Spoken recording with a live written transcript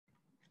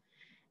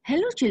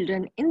Hello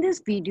children, in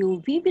this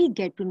video we will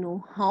get to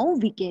know how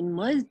we can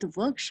merge the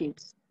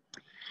worksheets.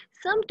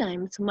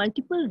 Sometimes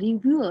multiple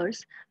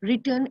reviewers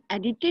return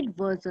edited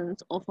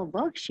versions of a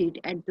worksheet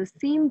at the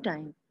same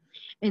time.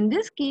 In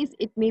this case,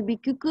 it may be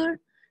quicker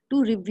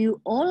to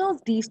review all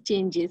of these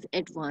changes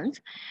at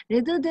once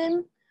rather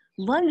than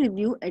one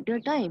review at a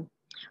time.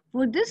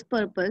 For this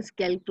purpose,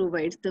 Calc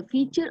provides the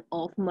feature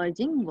of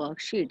merging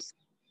worksheets.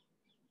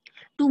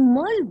 To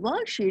merge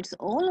worksheets,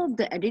 all of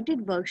the edited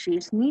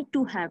worksheets need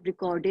to have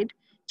recorded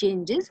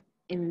changes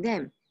in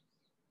them,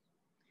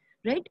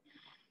 right?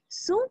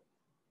 So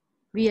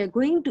we are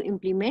going to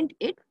implement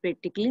it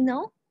practically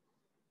now.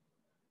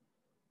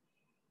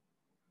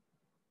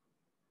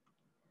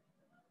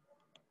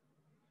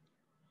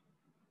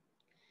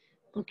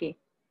 Okay.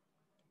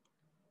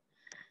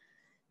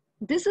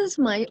 This is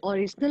my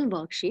original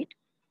worksheet.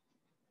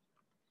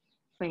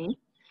 Fine.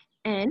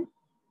 And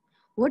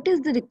what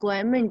is the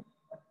requirement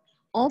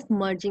of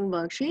merging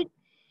worksheet?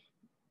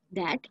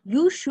 That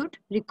you should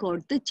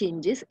record the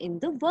changes in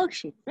the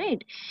worksheet,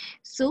 right?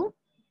 So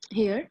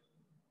here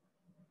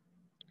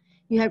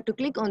you have to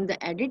click on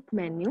the edit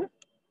menu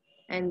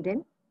and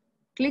then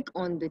click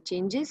on the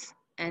changes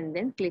and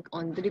then click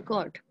on the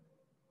record.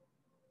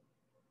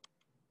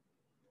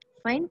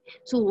 Fine.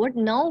 So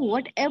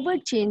whatever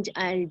change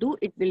I'll do,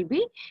 it will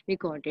be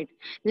recorded.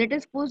 Let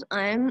us suppose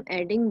I am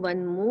adding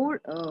one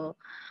more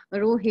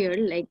row here,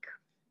 like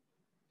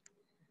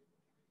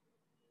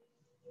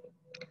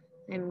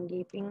I'm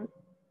giving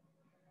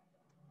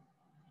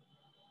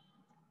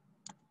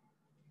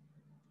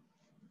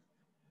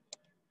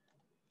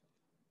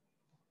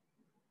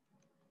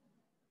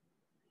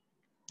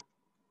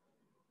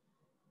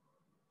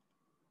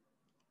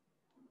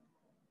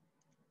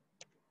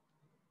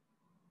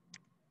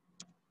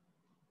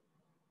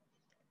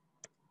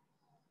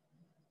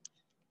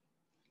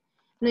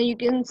now you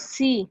can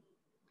see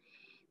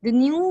the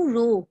new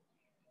row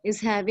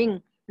is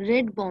having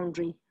red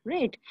boundary,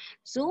 right?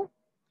 So,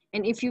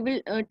 and if you will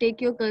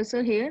take your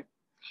cursor here,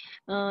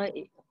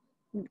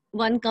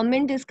 one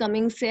comment is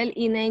coming, cell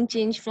E9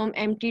 change from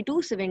empty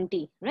to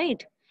 70,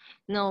 right?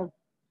 Now,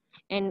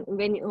 and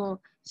when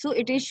so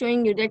it is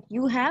showing you that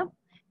you have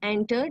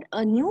entered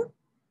a new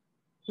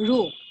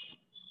row.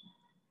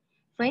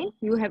 Fine,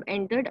 you have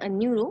entered a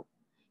new row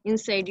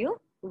inside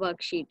your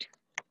worksheet.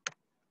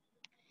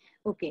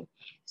 Okay,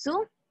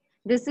 so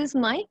this is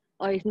my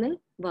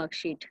original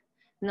worksheet.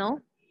 Now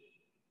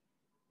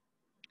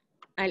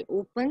I'll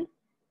open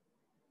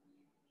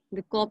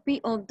the copy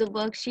of the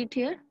worksheet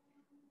here.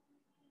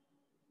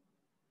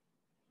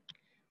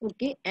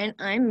 Okay, and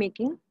I'm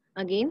making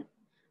again,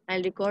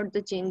 I'll record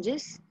the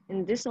changes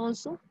in this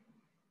also.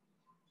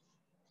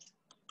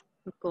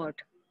 Record.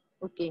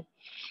 Okay,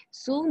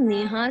 so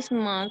Neha's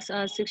marks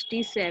are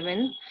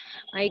 67.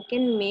 I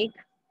can make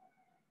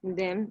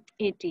them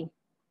 80.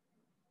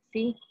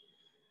 See,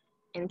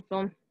 and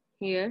from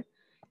here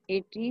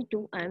 80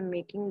 to I'm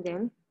making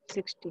them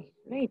 60,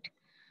 right?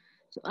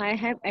 So I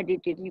have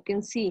edited, you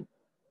can see,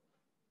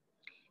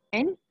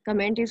 and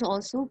comment is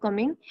also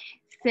coming,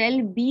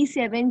 cell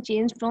B7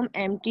 changed from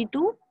empty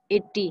to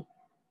 80,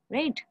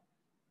 right?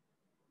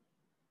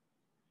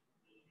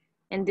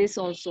 And this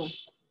also.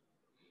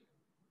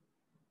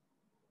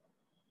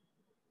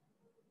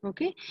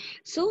 Okay,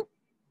 so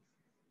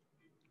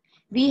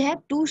we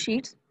have two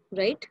sheets,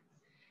 right?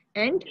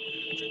 And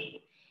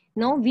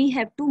now we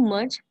have to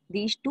merge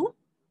these two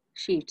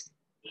sheets.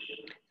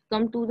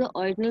 Come to the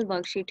original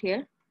worksheet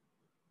here.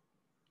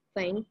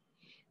 Fine.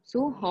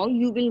 So how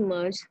you will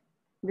merge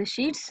the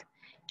sheets?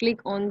 Click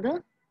on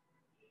the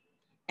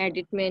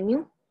edit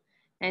menu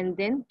and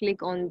then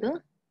click on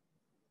the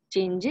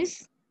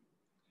changes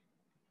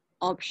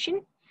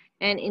option,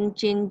 and in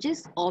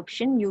changes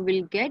option you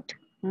will get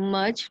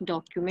merge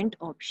document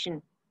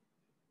option,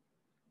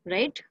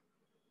 right?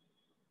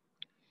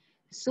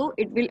 So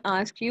it will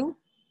ask you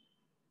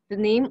the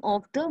name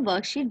of the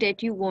worksheet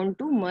that you want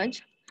to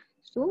merge.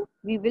 So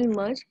we will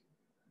merge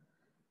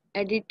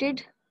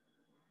edited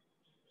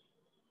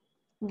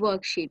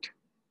worksheet,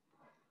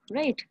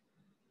 right?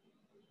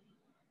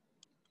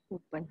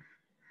 Open.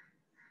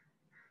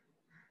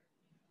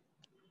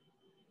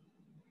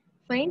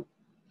 Fine.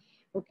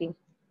 Okay.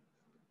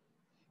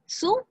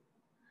 So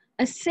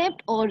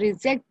accept or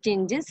reject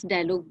changes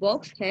dialog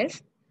box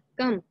has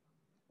come.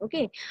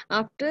 Okay.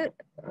 After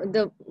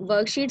the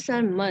worksheets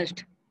are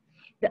merged,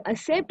 the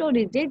accept or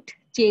reject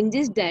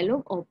changes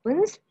dialog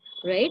opens,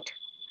 right?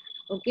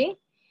 Okay.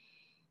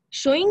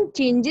 Showing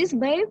changes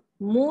by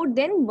more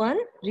than one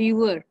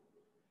reviewer.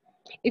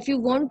 If you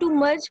want to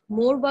merge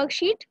more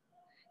worksheet,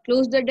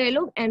 close the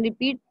dialog and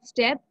repeat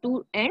step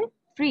 2 and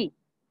 3.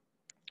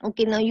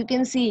 Okay, now you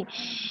can see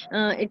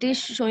it is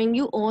showing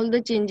you all the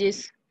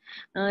changes.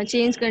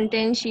 Change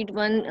content sheet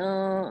 1,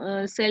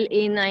 cell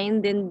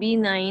A9, then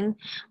B9.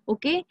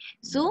 Okay,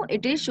 so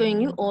it is showing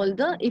you all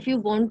the, if you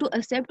want to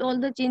accept all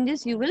the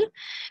changes, you will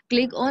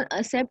click on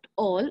accept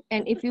all,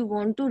 and if you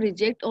want to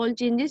reject all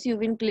changes, you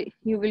will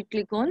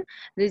click on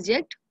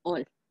reject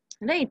all,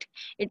 right?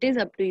 It is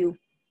up to you.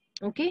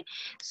 Okay,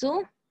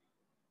 so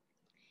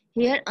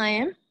Here I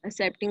am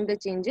accepting the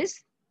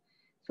changes.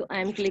 So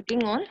I am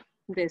clicking on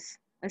this,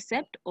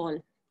 accept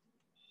all.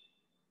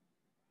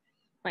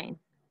 Fine.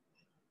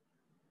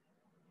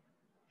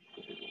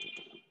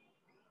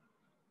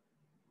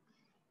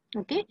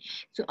 Okay,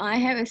 so I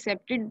have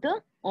accepted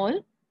the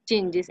all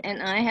changes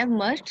and I have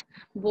merged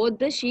both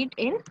the sheet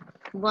in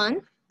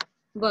one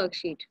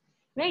worksheet,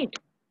 right?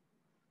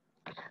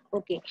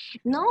 Okay,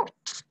 now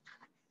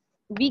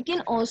we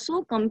can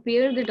also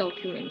compare the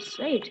documents,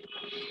 right?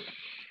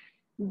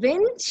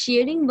 When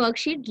sharing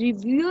worksheet,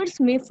 reviewers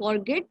may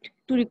forget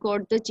to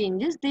record the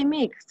changes they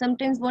make.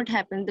 Sometimes what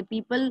happens, the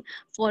people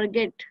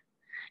forget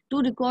to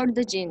record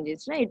the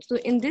changes, right? So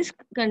in this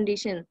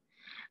condition,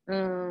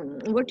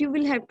 what you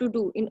will have to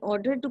do in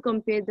order to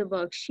compare the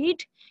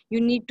worksheet, you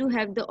need to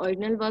have the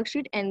original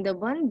worksheet and the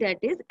one that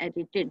is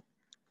edited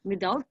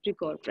without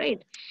record,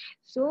 right?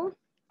 So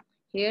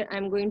here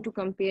I'm going to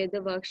compare the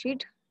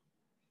worksheet.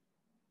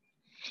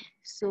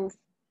 So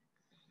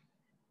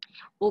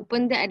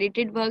open the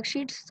edited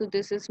worksheet. So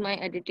this is my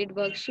edited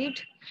worksheet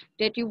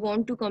that you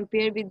want to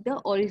compare with the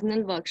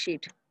original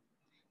worksheet.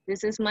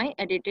 This is my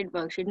edited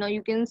worksheet. Now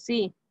you can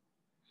see,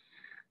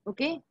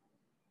 okay,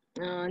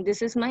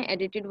 this is my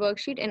edited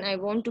worksheet and I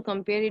want to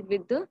compare it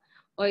with the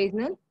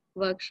original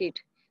worksheet.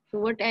 So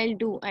what I'll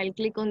do, I'll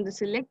click on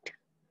the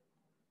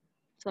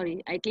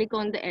I click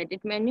on the edit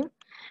menu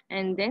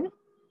and then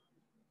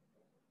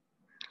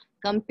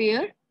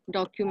compare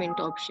document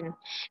option.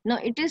 Now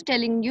it is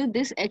telling you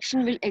this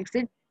action will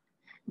exit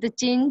the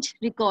change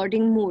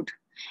recording mode.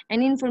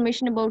 Any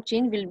information about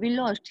change will be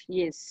lost.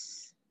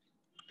 Yes.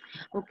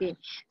 Okay.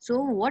 So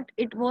what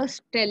it was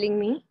telling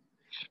me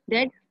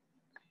that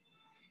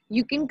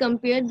you can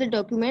compare the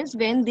documents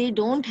when they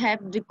don't have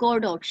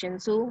record option.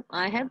 So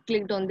I have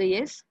clicked on the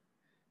yes.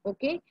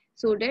 Okay.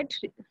 So that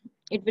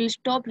it will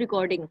stop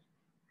recording.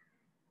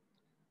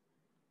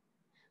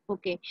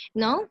 Okay.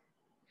 Now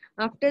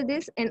after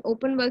this an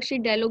open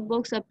worksheet dialog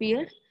box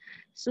appear.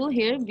 So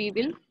here we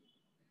will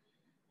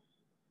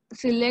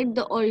select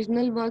the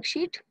original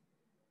worksheet.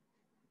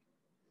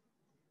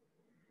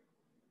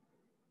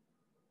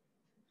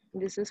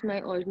 This is my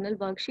original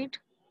worksheet.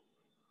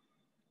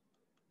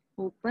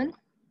 Open,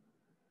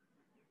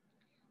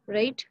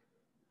 right?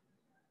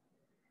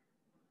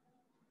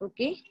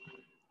 Okay.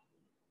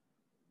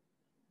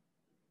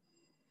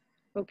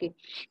 Okay.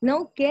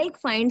 Now calc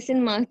finds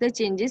and marks the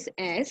changes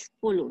as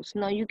follows.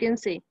 Now you can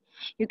see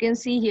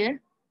here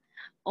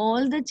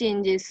all the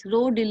changes,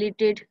 row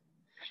deleted,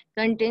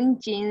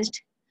 content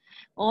changed,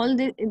 all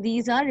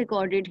these are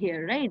recorded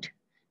here, right?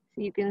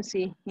 So you can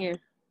see here.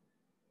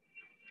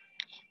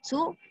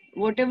 So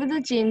whatever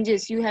the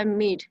changes you have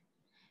made,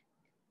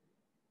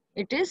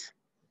 it is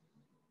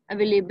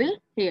available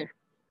here,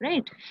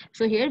 right?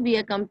 So here we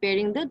are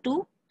comparing the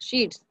two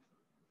sheets.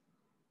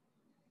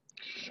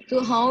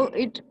 So how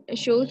it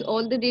shows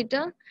all the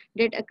data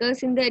that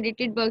occurs in the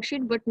edited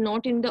worksheet but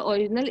not in the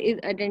original is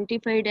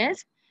identified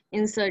as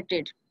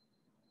inserted.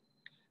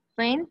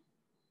 Fine,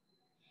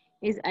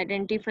 is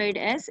identified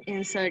as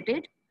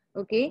inserted.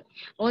 Okay,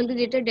 all the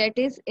data that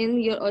is in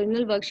your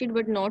original worksheet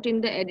but not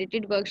in the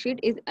edited worksheet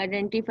is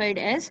identified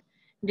as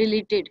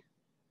deleted.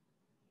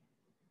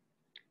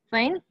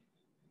 Fine.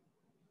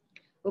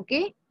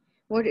 Okay,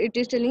 what it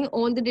is telling,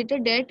 all the data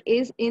that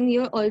is in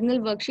your original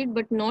worksheet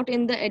but not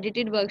in the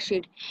edited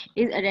worksheet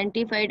is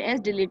identified as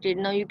deleted.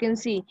 Now you can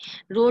see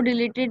row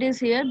deleted is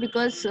here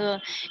because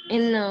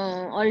in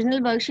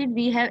original worksheet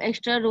we have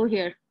extra row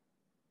here,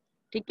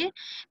 ठीक है,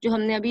 जो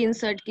हमने अभी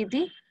insert की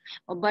थी,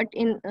 but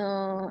in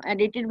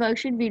edited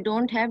worksheet we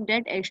don't have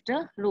that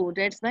extra row,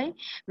 that's why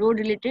row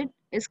deleted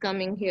is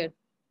coming here.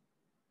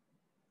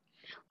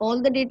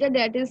 All the data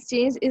that is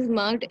changed is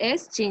marked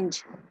as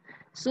change.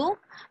 So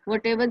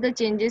whatever the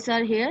changes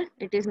are here,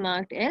 it is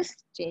marked as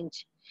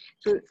change.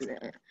 So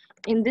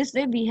in this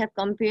way we have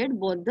compared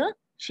both the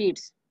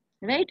sheets,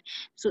 right?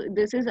 So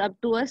this is up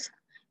to us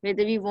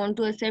whether we want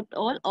to accept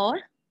all or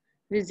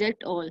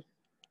reject all.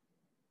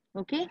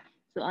 Okay,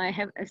 so I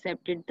have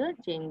accepted the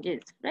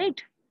changes,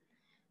 right?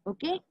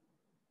 Okay,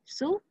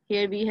 so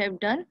here we have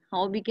done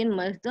how we can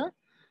merge the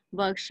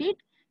worksheet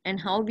and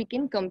how we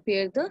can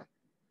compare the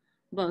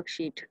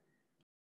worksheet.